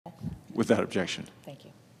Without objection. Thank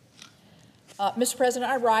you. Mr.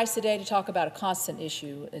 President, I rise today to talk about a constant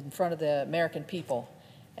issue in front of the American people,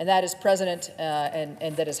 and that is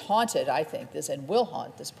and that has haunted, I think, this and will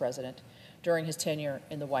haunt this president during his tenure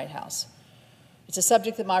in the White House. It's a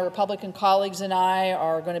subject that my Republican colleagues and I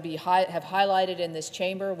are going to have highlighted in this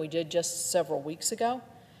chamber. We did just several weeks ago,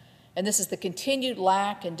 and this is the continued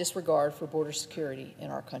lack and disregard for border security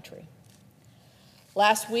in our country.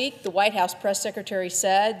 Last week, the White House press secretary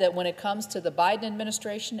said that when it comes to the Biden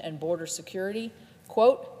administration and border security,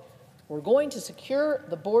 quote, "We're going to secure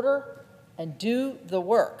the border and do the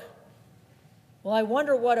work." Well, I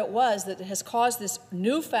wonder what it was that has caused this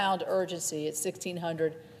newfound urgency at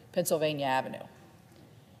 1600 Pennsylvania Avenue.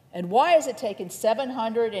 And why has it taken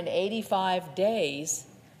 785 days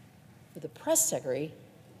for the press secretary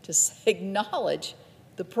to acknowledge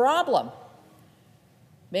the problem?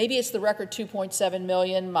 Maybe it's the record 2.7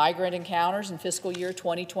 million migrant encounters in fiscal year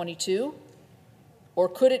 2022, or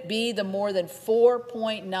could it be the more than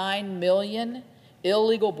 4.9 million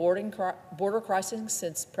illegal border crossings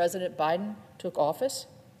since President Biden took office?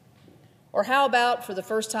 Or how about, for the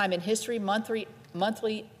first time in history, monthly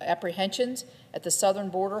apprehensions at the southern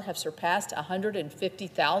border have surpassed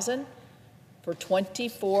 150,000 for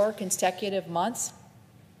 24 consecutive months?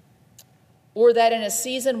 Or that in a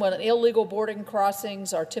season when illegal border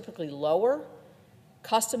crossings are typically lower,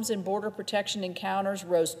 Customs and Border Protection encounters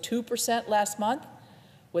rose 2% last month,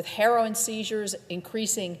 with heroin seizures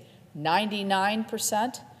increasing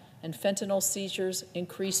 99% and fentanyl seizures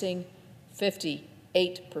increasing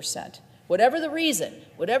 58%. Whatever the reason,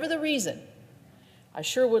 I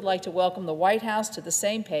sure would like to welcome the White House to the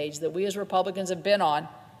same page that we as Republicans have been on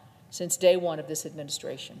since day one of this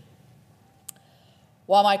administration.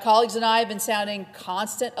 While my colleagues and I have been sounding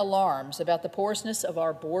constant alarms about the porousness of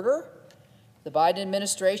our border, the Biden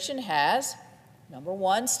administration has, number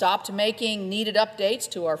one, stopped making needed updates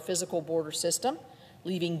to our physical border system,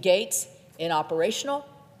 leaving gates inoperational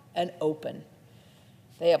and open.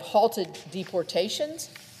 They have halted deportations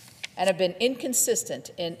and have been inconsistent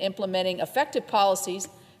in implementing effective policies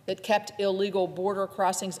that kept illegal border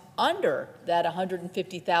crossings under that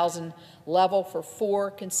 150,000 level for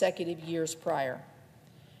 4 consecutive years prior.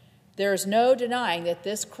 There is no denying that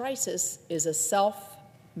this crisis is a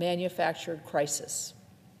self-manufactured crisis.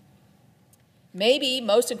 Maybe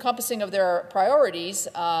most encompassing of their priorities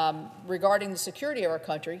regarding the security of our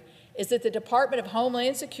country is that the Department of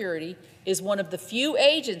Homeland Security is one of the few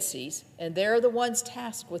agencies, and they're the ones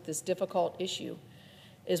tasked with this difficult issue,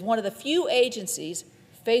 is one of the few agencies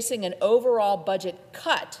facing an overall budget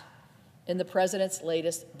cut in the president's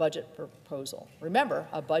latest budget proposal. Remember,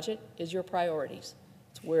 a budget is your priorities.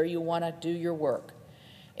 It's where you want to do your work.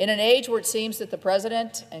 In an age where it seems that the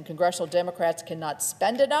president and congressional Democrats cannot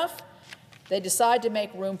spend enough, they decide to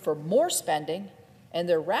make room for more spending and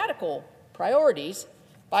their radical priorities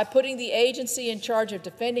by putting the agency in charge of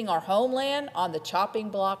defending our homeland on the chopping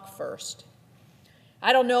block first.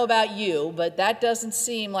 I don't know about you, but that doesn't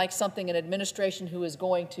seem like something an administration who is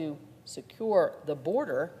going to secure the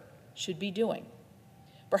border should be doing.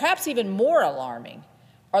 Perhaps even more alarming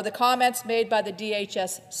are the comments made by the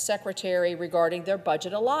DHS secretary regarding their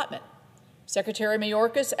budget allotment. Secretary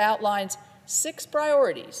Mayorkas outlines 6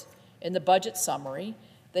 priorities in the budget summary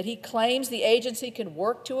that he claims the agency can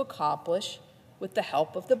work to accomplish with the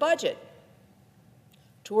help of the budget.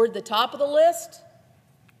 Toward the top of the list,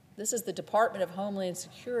 this is the Department of Homeland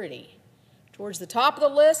Security. Towards the top of the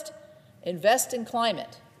list, invest in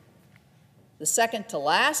climate. The second to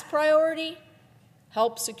last priority,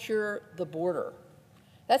 help secure the border.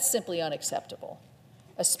 That's simply unacceptable,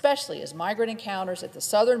 especially as migrant encounters at the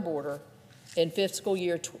southern border in fiscal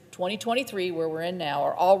year 2023, where we're in now,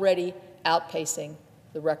 are already outpacing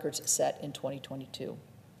the records set in 2022.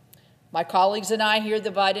 My colleagues and I hear the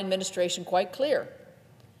Biden administration quite clear.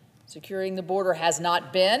 Securing the border has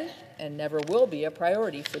not been and never will be a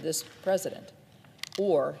priority for this president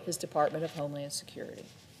or his Department of Homeland Security.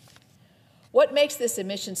 What makes this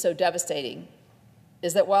admission so devastating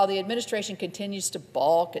is that while the administration continues to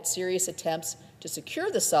balk at serious attempts to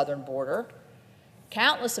secure the southern border,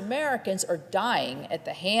 countless Americans are dying at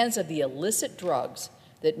the hands of the illicit drugs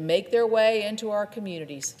that make their way into our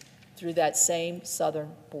communities through that same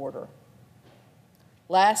southern border.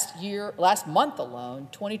 Last month alone,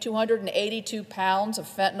 2,282 pounds of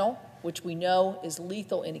fentanyl, which we know is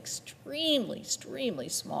lethal in extremely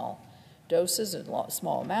small doses and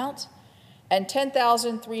small amounts, and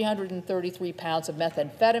 10,333 pounds of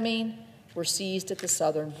methamphetamine were seized at the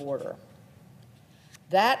southern border.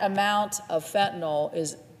 That amount of fentanyl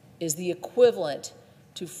is the equivalent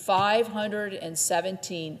to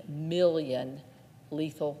 517 million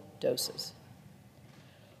lethal doses.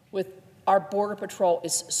 Our Border Patrol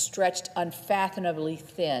is stretched unfathomably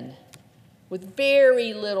thin, with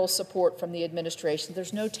very little support from the administration.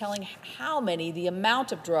 There's no telling the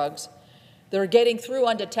amount of drugs that are getting through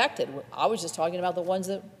undetected. I was just talking about the ones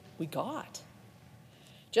that we got.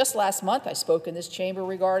 Just last month, I spoke in this chamber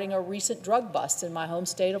regarding a recent drug bust in my home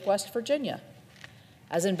state of West Virginia.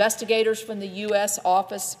 As investigators from the U.S.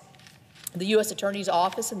 Attorney's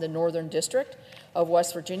Office in the Northern District of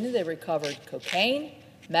West Virginia, they recovered cocaine,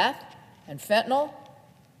 meth, and fentanyl.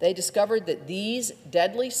 They discovered that these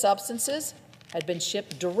deadly substances had been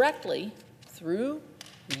shipped directly through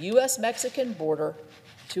the U.S.-Mexican border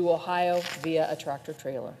to Ohio via a tractor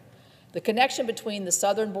trailer. The connection between the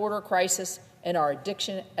southern border crisis and our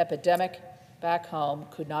addiction epidemic back home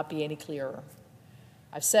could not be any clearer.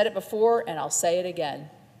 I've said it before, and I'll say it again.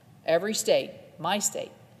 Every state, my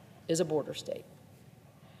state, is a border state.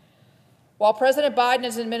 While President Biden and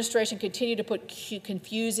his administration continue to put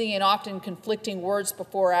confusing and often conflicting words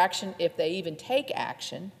before action, if they even take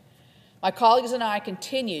action, my colleagues and I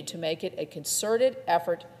continue to make it a concerted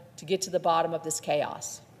effort to get to the bottom of this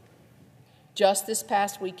chaos. Just this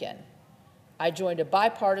past weekend, I joined a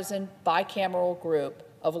bipartisan, bicameral group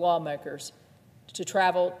of lawmakers to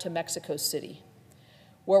travel to Mexico City,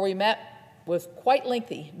 where we met with quite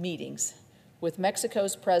lengthy meetings with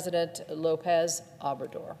Mexico's President López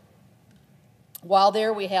Obrador. While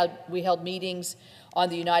there, we held meetings on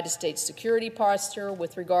the United States security posture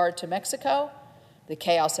with regard to Mexico, the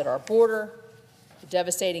chaos at our border, the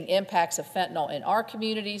devastating impacts of fentanyl in our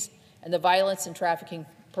communities, and the violence and trafficking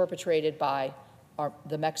perpetrated by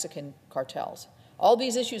the Mexican cartels. All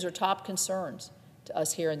these issues are top concerns to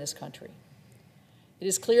us here in this country. It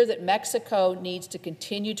is clear that Mexico needs to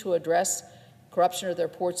continue to address corruption of their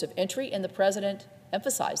ports of entry, and the President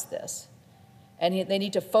emphasized this. And they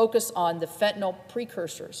need to focus on the fentanyl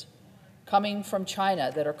precursors coming from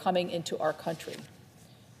China that are coming into our country.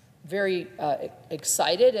 Very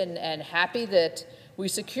excited and happy that we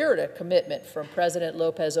secured a commitment from President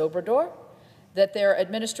López Obrador that their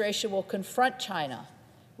administration will confront China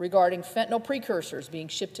regarding fentanyl precursors being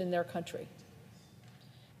shipped in their country.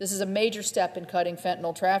 This is a major step in cutting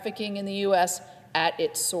fentanyl trafficking in the U.S. at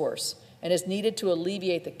its source and is needed to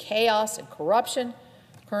alleviate the chaos and corruption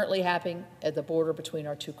currently happening at the border between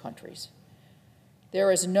our two countries.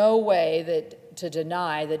 There is no way to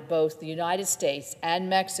deny that both the United States and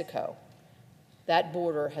Mexico, that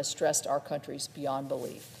border has stressed our countries beyond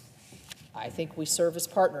belief. I think we serve as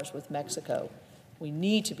partners with Mexico. We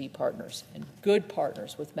need to be partners and good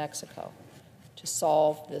partners with Mexico to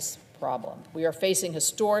solve this problem. We are facing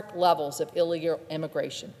historic levels of illegal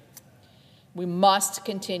immigration. We must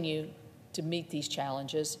continue to meet these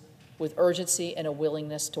challenges with urgency and a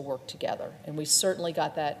willingness to work together. And we certainly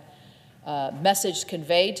got that message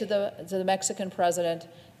conveyed to the Mexican president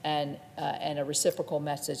and a reciprocal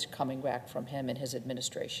message coming back from him and his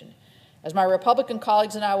administration. As my Republican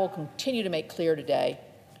colleagues and I will continue to make clear today,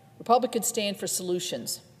 Republicans stand for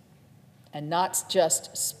solutions and not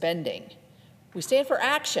just spending. We stand for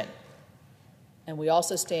action, and we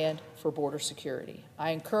also stand for border security.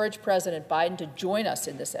 I encourage President Biden to join us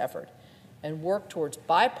in this effort and work towards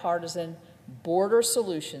bipartisan border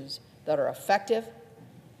solutions that are effective,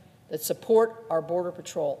 that support our Border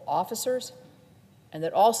Patrol officers, and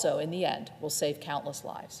that also, in the end, will save countless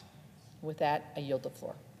lives. With that, I yield the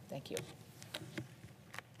floor. Thank you.